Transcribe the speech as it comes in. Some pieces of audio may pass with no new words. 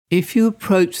If you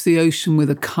approach the ocean with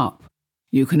a cup,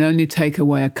 you can only take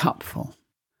away a cupful.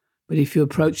 But if you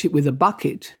approach it with a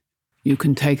bucket, you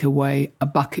can take away a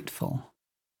bucketful.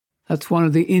 That's one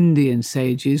of the Indian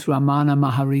sages, Ramana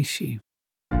Maharishi.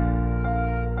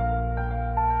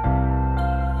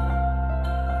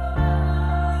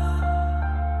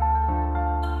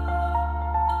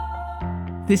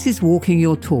 This is Walking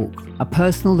Your Talk, a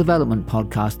personal development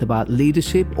podcast about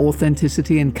leadership,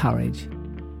 authenticity and courage.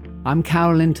 I'm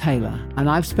Carolyn Taylor, and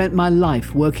I've spent my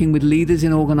life working with leaders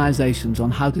in organizations on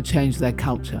how to change their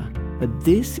culture. But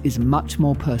this is much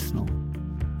more personal.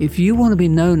 If you want to be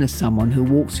known as someone who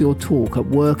walks your talk at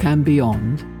work and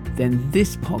beyond, then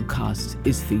this podcast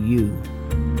is for you.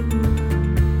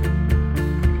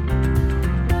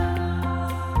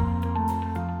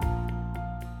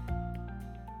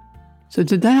 So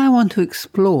today I want to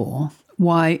explore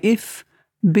why, if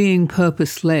being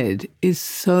purpose-led is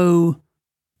so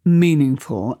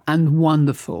meaningful and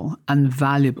wonderful and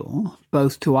valuable,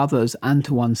 both to others and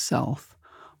to oneself,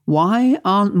 why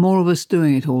aren't more of us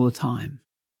doing it all the time?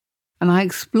 And I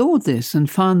explored this and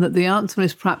found that the answer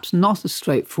is perhaps not as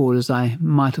straightforward as I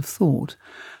might have thought,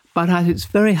 but at its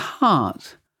very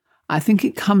heart, I think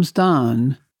it comes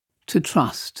down to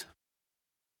trust.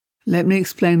 Let me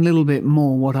explain a little bit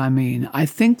more what I mean. I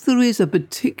think there is a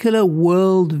particular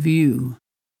worldview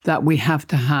that we have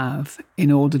to have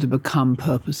in order to become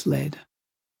purpose-led.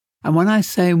 And when I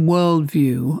say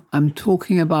worldview, I'm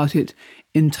talking about it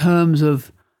in terms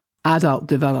of adult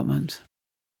development.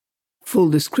 Full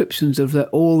descriptions of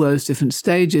all those different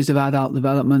stages of adult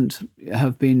development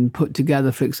have been put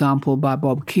together, for example, by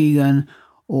Bob Kegan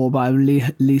or by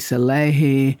Lisa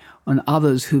Leahy and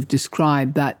others who've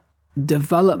described that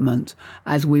development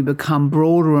as we become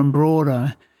broader and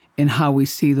broader in how we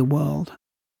see the world.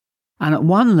 And at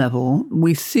one level,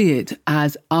 we see it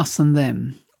as us and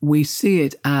them. We see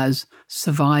it as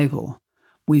survival.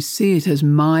 We see it as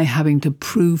my having to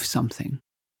prove something.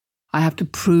 I have to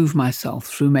prove myself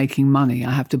through making money.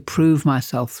 I have to prove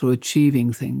myself through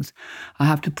achieving things. I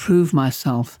have to prove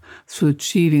myself through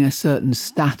achieving a certain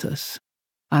status.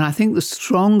 And I think the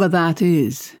stronger that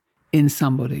is in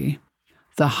somebody,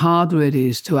 the harder it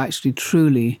is to actually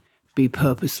truly be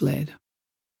purpose-led.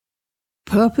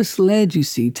 Purpose-led, you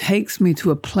see, takes me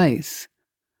to a place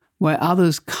where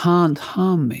others can't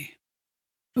harm me,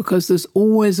 because there's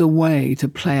always a way to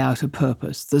play out a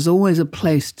purpose. There's always a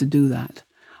place to do that.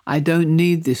 I don't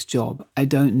need this job. I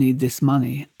don't need this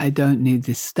money. I don't need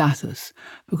this status,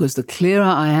 because the clearer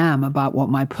I am about what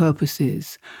my purpose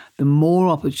is, the more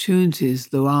opportunities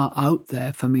there are out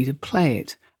there for me to play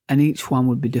it, and each one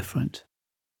would be different.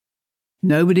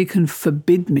 Nobody can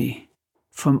forbid me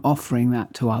from offering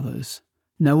that to others.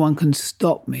 No one can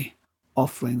stop me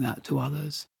offering that to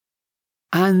others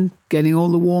and getting all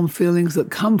the warm feelings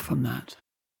that come from that.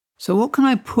 So what can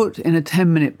I put in a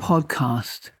 10-minute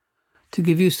podcast to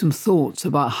give you some thoughts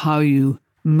about how you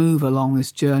move along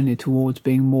this journey towards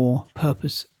being more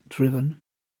purpose-driven?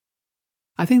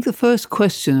 I think the first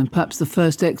question, and perhaps the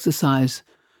first exercise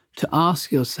to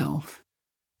ask yourself,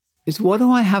 is what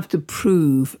do I have to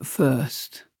prove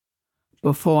first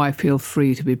before I feel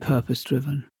free to be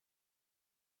purpose-driven?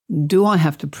 Do I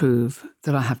have to prove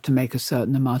that I have to make a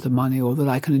certain amount of money, or that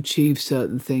I can achieve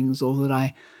certain things, or that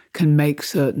I can make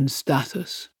certain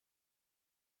status?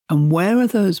 And where are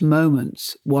those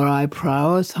moments where I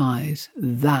prioritize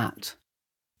that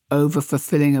over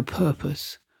fulfilling a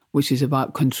purpose, which is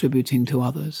about contributing to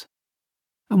others?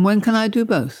 And when can I do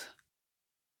both?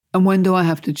 And when do I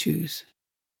have to choose?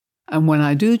 And when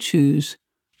I do choose,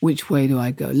 which way do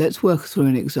I go? Let's work through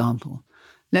an example.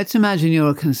 Let's imagine you're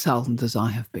a consultant, as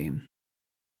I have been.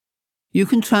 You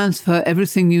can transfer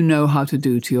everything you know how to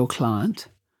do to your client,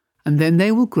 and then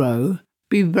they will grow,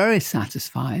 be very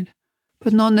satisfied,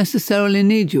 but not necessarily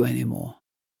need you anymore.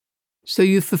 So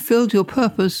you've fulfilled your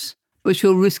purpose, but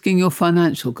you're risking your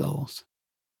financial goals.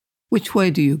 Which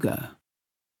way do you go?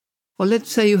 Or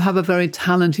let's say you have a very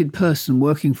talented person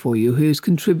working for you who is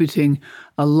contributing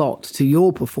a lot to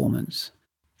your performance.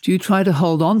 Do you try to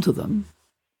hold on to them?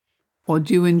 Or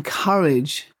do you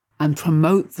encourage and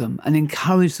promote them and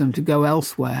encourage them to go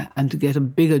elsewhere and to get a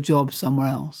bigger job somewhere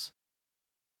else?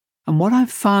 And what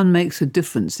I've found makes a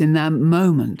difference in that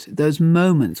moment, those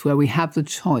moments where we have the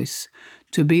choice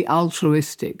to be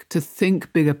altruistic, to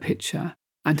think bigger picture,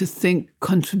 and to think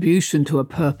contribution to a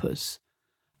purpose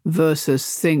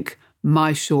versus think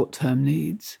my short-term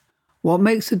needs. What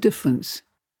makes a difference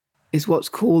is what's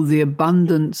called the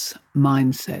abundance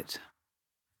mindset.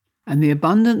 And the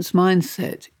abundance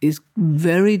mindset is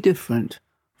very different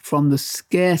from the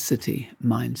scarcity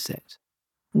mindset.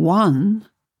 One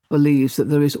believes that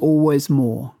there is always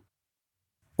more.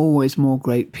 always more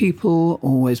great people,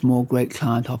 always more great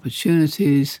client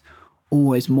opportunities,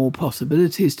 always more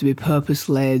possibilities to be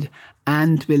purpose-led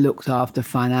and to be looked after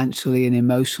financially and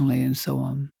emotionally and so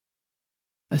on.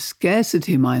 A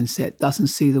scarcity mindset doesn't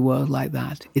see the world like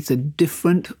that. It's a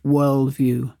different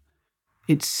worldview.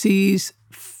 It sees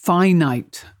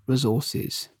finite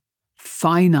resources,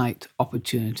 finite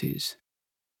opportunities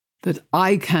that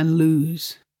I can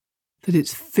lose, that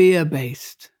it's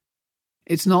fear-based.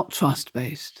 It's not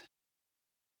trust-based.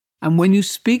 And when you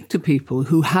speak to people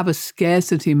who have a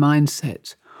scarcity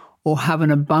mindset or have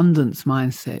an abundance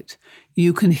mindset,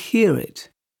 you can hear it.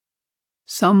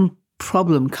 Some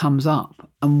problem comes up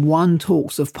and one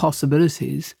talks of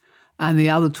possibilities and the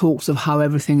other talks of how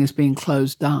everything is being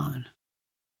closed down.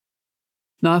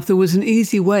 Now, if there was an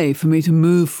easy way for me to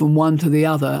move from one to the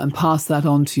other and pass that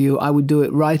on to you, I would do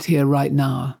it right here, right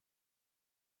now.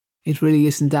 It really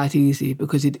isn't that easy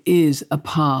because it is a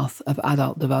path of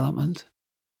adult development.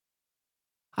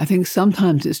 I think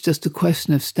sometimes it's just a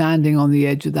question of standing on the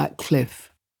edge of that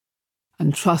cliff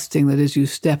and trusting that as you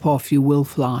step off, you will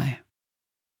fly.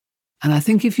 And I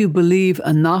think if you believe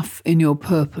enough in your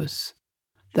purpose,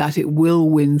 that it will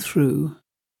win through,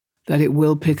 that it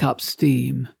will pick up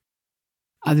steam,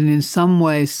 and that in some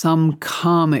way, some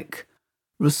karmic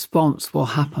response will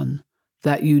happen,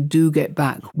 that you do get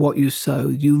back what you sow,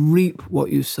 you reap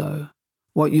what you sow,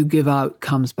 what you give out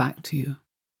comes back to you.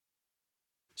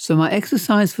 So my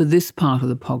exercise for this part of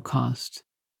the podcast,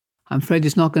 I'm afraid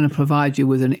it's not going to provide you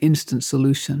with an instant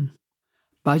solution,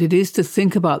 but it is to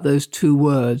think about those two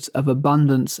words of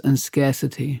abundance and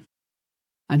scarcity,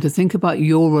 and to think about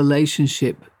your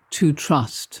relationship to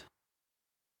trust.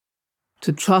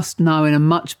 To trust now in a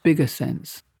much bigger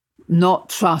sense, not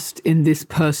trust in this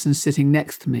person sitting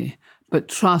next to me, but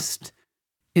trust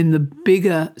in the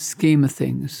bigger scheme of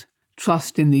things,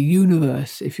 trust in the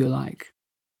universe, if you like,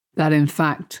 that in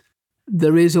fact,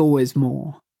 there is always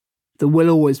more. There will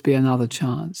always be another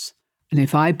chance. And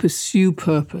if I pursue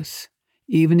purpose,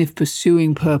 even if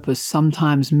pursuing purpose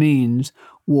sometimes means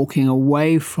walking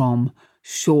away from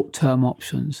short-term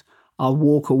options, I'll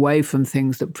walk away from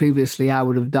things that previously I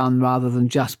would have done rather than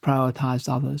just prioritize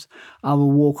others. I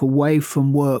will walk away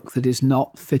from work that is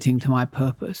not fitting to my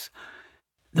purpose.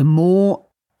 The more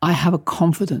I have a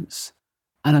confidence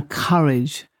and a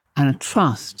courage and a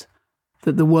trust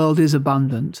that the world is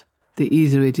abundant, the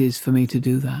easier it is for me to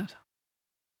do that.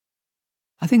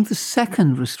 I think the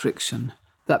second restriction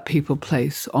that people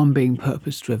place on being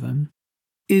purpose-driven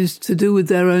is to do with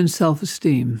their own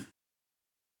self-esteem.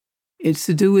 It's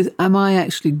to do with, am I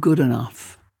actually good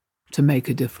enough to make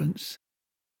a difference?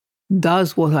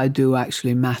 Does what I do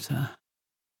actually matter?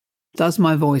 Does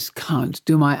my voice count?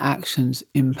 Do my actions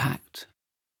impact?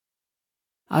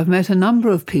 I've met a number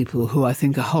of people who I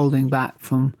think are holding back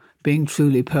from being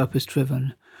truly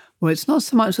purpose-driven, where it's not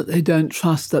so much that they don't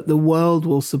trust that the world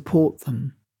will support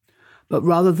them, but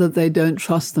rather that they don't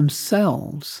trust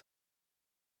themselves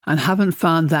and haven't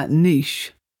found that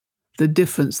niche, the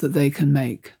difference that they can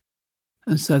make.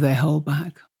 And so they hold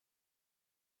back.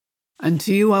 And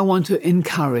to you, I want to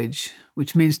encourage,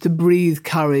 which means to breathe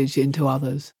courage into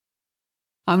others.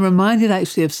 I'm reminded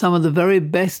actually of some of the very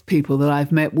best people that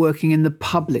I've met working in the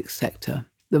public sector,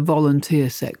 the volunteer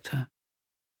sector.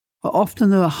 Often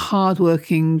there are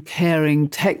hardworking, caring,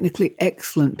 technically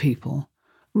excellent people,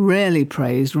 rarely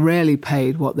praised, rarely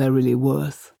paid what they're really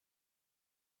worth.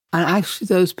 And actually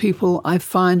those people I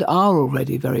find are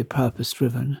already very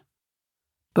purpose-driven,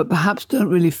 but perhaps don't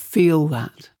really feel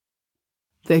that.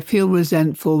 They feel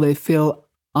resentful, they feel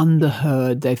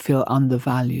underheard, they feel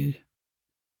undervalued.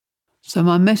 So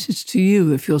my message to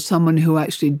you, if you're someone who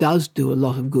actually does do a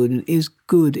lot of good and is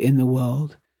good in the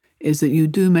world, is that you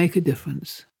do make a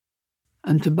difference.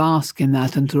 And to bask in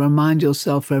that and to remind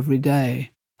yourself every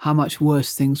day how much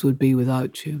worse things would be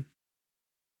without you.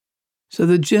 So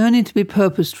the journey to be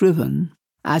purpose-driven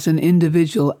as an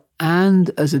individual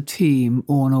and as a team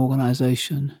or an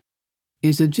organization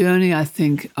is a journey, I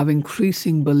think, of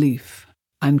increasing belief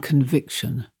and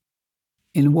conviction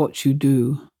in what you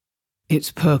do,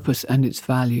 its purpose and its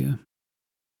value.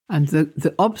 And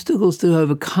the obstacles to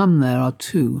overcome there are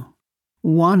two.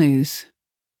 One is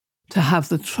to have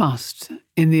the trust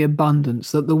in the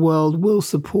abundance that the world will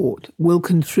support, will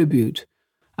contribute,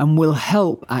 and will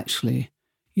help, actually,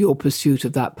 your pursuit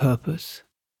of that purpose.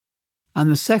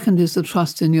 And the second is the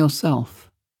trust in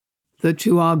yourself, that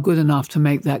you are good enough to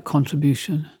make that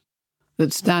contribution,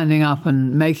 that standing up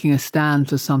and making a stand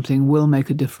for something will make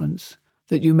a difference,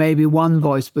 that you may be one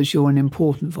voice, but you're an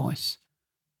important voice,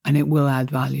 and it will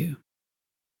add value.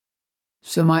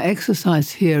 So my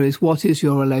exercise here is, what is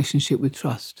your relationship with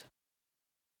trust?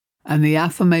 and the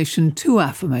affirmation, 2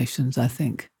 affirmations, I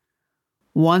think.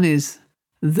 One is,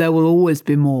 there will always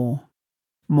be more.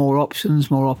 More options,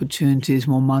 more opportunities,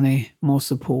 more money, more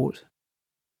support.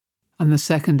 And the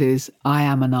second is, I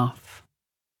am enough.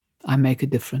 I make a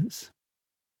difference.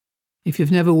 If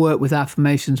you've never worked with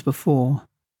affirmations before,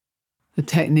 the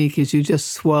technique is you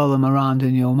just swirl them around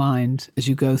in your mind as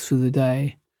you go through the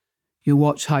day. You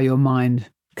watch how your mind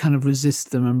kind of resists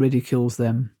them and ridicules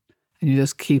them, and you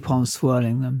just keep on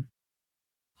swirling them.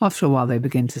 After a while, they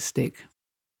begin to stick.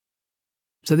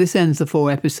 So this ends the 4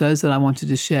 episodes that I wanted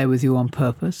to share with you on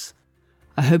purpose.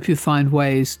 I hope you find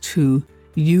ways to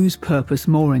use purpose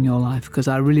more in your life, because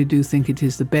I really do think it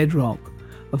is the bedrock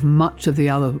of much of the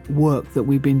other work that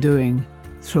we've been doing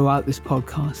throughout this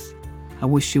podcast. I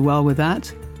wish you well with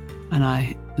that, and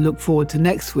I look forward to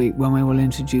next week when we will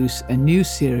introduce a new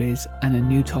series and a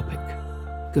new topic.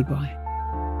 Goodbye.